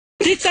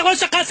Дитса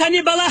гоша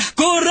қасани бала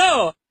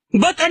горо.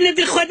 Батани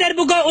ди ходер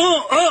буга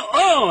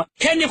о.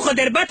 Кени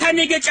ходер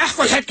батани ге чах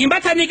қошад кин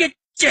батани ге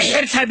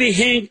чехер таби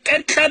хин.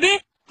 Кер таби,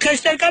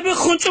 кестер каби,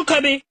 хунчу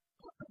каби.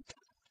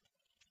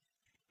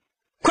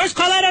 Көз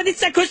қалара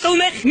дитса көз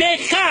ұлмех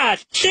мехат.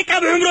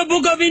 Шекаб умро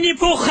буга Вінні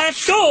Пух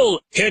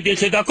хашол.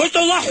 Кедилсе да көз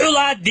Аллах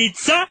ула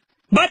дитса.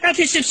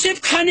 Батати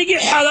шип каниги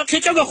халақ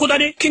шечага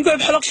худани. Кин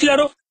көп халақ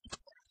шиларо.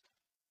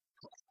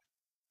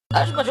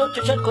 Ашмажот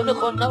чешет коны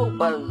хонау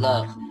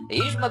баллах.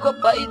 Ишма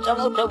копай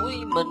цамаута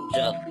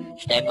выманчах.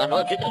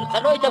 Штайманочидан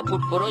ханойда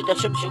путфуройда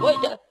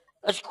шимшивойда.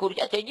 Аш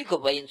курята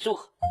никова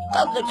инсух.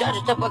 Кавна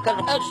чашта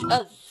покараш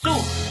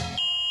асух.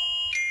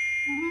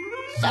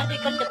 Сани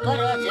канда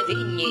параза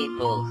Вінні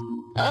Пух.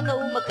 Ама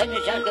ума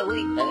канажага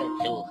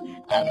выманчух.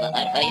 Ама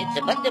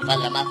архаятся банда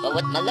фалама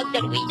фават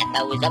малагдер вийна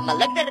хауза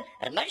малагдер.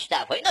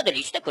 Армаштафой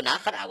надалишта куна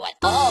харават.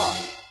 О!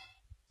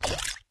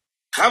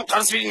 Хам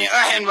қарсвилни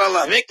ахен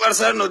валла, веклар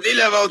сарну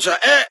диле валча,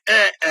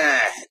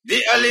 ди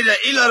алида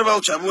илар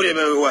валча буре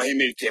бе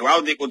вахимирти,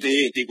 вавди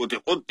кути,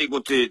 кутти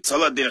кути,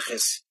 цала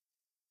дирхис.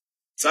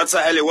 Саца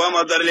али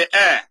вама дарли,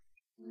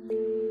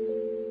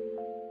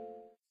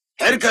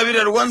 Her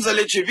kavirar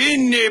wanzale chi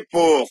Вінні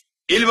Пух.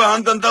 Ilva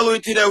handan dalu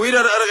itira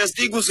virar argas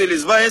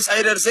diguseliz, vaes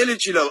ayrar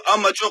selichilal,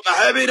 ama çok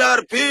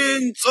habirar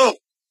pinçok.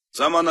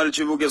 Zaman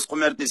alçı bu kez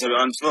kumerti sebi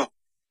anslo,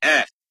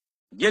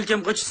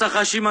 Gelkem kıçsa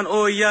haşiman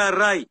o ya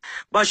ray.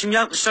 Başım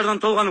yakışlardan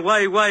tolgan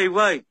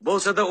vay.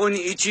 Bolsa da onu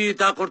içi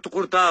takur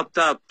tukur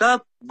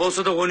tap.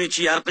 Bolsa da onu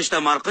içi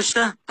yarkışta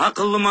markışta.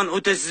 Akıllıman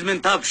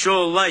ötesizmen tap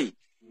şolay.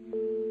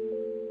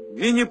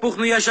 Вінні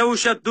Пухну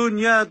yaşavuşa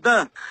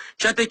dünyada.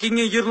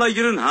 Çatekine yırla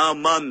yırın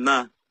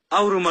hamanna.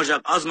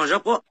 Avrumacak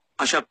azmacak o.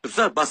 Aşap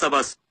dursa basa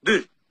bas.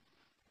 Dur.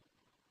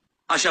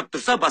 Aşap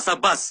dursa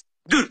basa bas.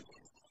 Dur.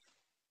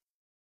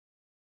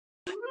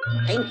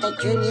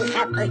 Tentacuni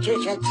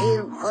hapăciu să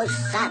țiu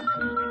hosat.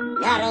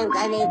 N-arăm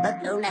ca ne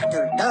băgrău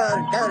năhtul,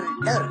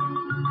 dor.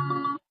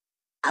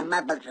 Amma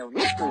băgrău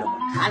năhtul,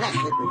 hala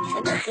hăgu,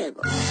 șădă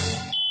hăgu.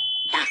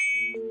 Da.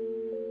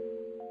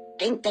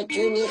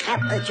 Tentacuni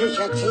hapăciu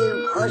să țiu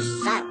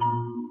hosat.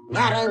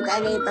 N-arăm ca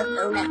ne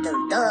băgrău năhtul,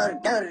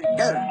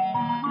 dor.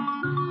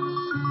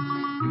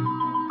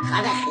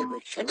 Hala hăgu,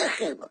 șădă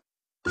hăgu.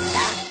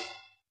 Da.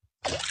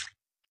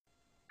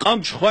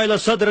 Qamch khwayla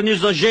sadrni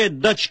zaje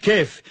dach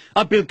kef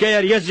apil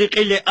kayar yazık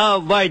ile a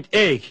wide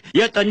ek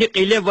yatani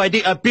ile wide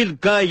apil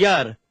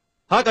kayar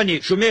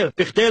hakani shumel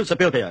pixtel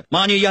sapel kayar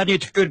mani yani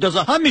tükür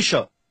daza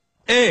hamisha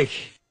ek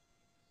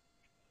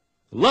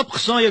lap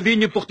khsaya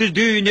Вінні Пух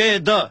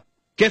düğüne da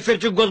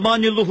keferci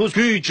gozmani luhus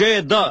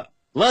güce da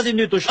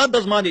lazimni tuş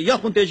adazmani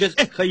yaxun tejez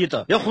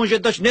khayita yaxun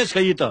jedash nes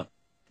khayita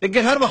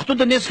eğer her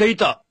vaxtunda nes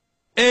khayita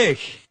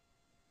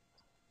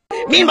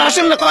Min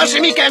başımla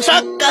karşımyken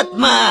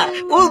şakkatma.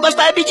 Ul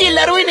başta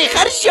biciller oyunu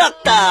her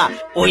şakta.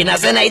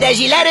 Oynasın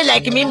eydeciler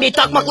lakin min bir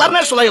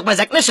takmaklarına şulay yok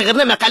mazakını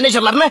şığırını mekalini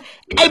jırlarını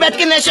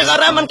eybetkinle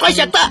şığıramın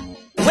koşakta.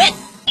 Vet!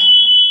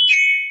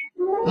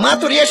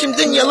 Matur yaşım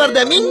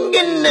dünyalarda min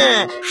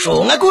günne.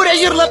 Şuna göre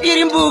jırlap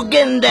yerim bu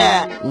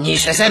günde.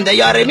 Nişesem de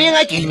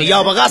yarımına kilmi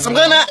yabık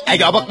asımgına.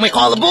 Yabık mı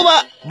kalı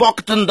bula.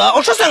 Vaktında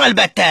oşasan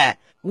elbette.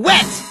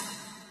 Vet!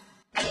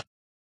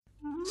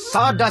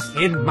 Sawdust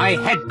in my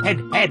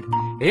head.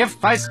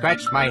 If I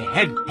scratch my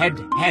head.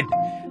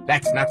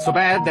 That's not so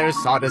bad,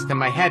 there's sawdust in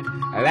my head.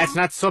 That's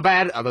not so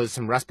bad, although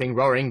some rasping,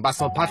 roaring,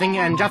 bustle, puffing,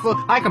 and shuffle,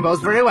 I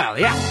compose very well,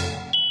 yeah.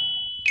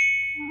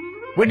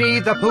 Winnie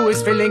the Pooh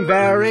is feeling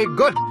very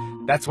good.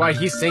 That's why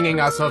he's singing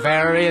also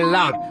very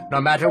loud.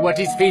 No matter what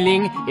he's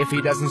feeling, if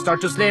he doesn't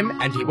start to slim,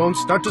 and he won't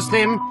start to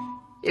slim,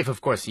 if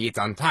of course he eats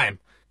on time.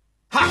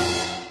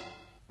 Ha!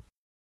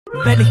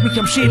 Wenn ich mich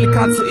am Schädel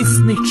kratze, ist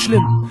nicht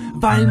schlimm,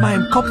 weil in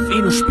meinem Kopf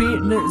nur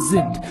Späne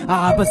sind.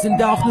 Aber sind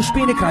da auch nur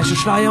Späne, Kreische,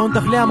 Schleier und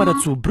auch Lärmer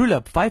dazu.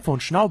 Brüller, Pfeife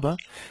und Schnauber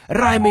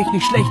reime ich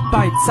nicht schlecht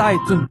bei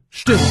Zeiten.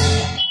 Stimmt.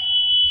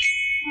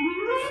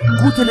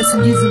 Guter ist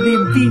in diesem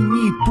Leben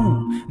Вінні Пух.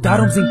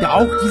 Darum singt er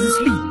auch dieses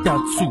Lied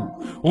dazu.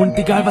 Und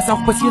egal was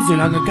auch passiert,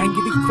 solange er kein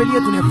Gewicht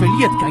verliert und er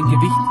verliert kein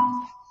Gewicht.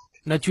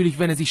 Natürlich,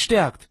 wenn er sich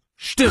stärkt.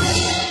 Stimmt.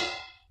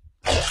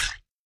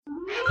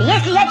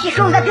 Если я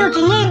чешу в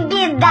затылке, не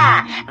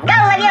беда. В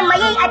голове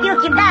моей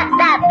опилки, да.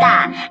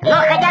 Но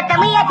хотят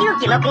там и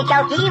опилки, но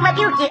кричалки и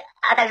вопилки,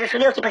 а также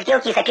шумелки,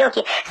 пыхтелки и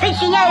сопелки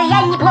сочиняю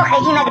я неплохо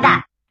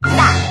иногда.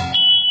 Да.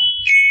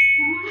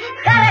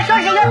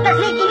 Хорошо живет на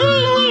свете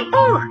Вінні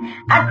Пух.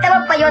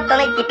 Оттого поет он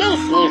эти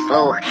песни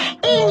вслух.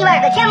 И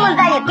неважно, чем он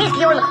занят,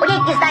 если он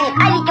худеть не станет,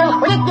 а ведь он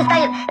худеть не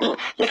станет,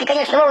 если,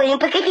 конечно, вовремя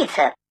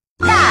подкрепиться.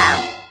 Да.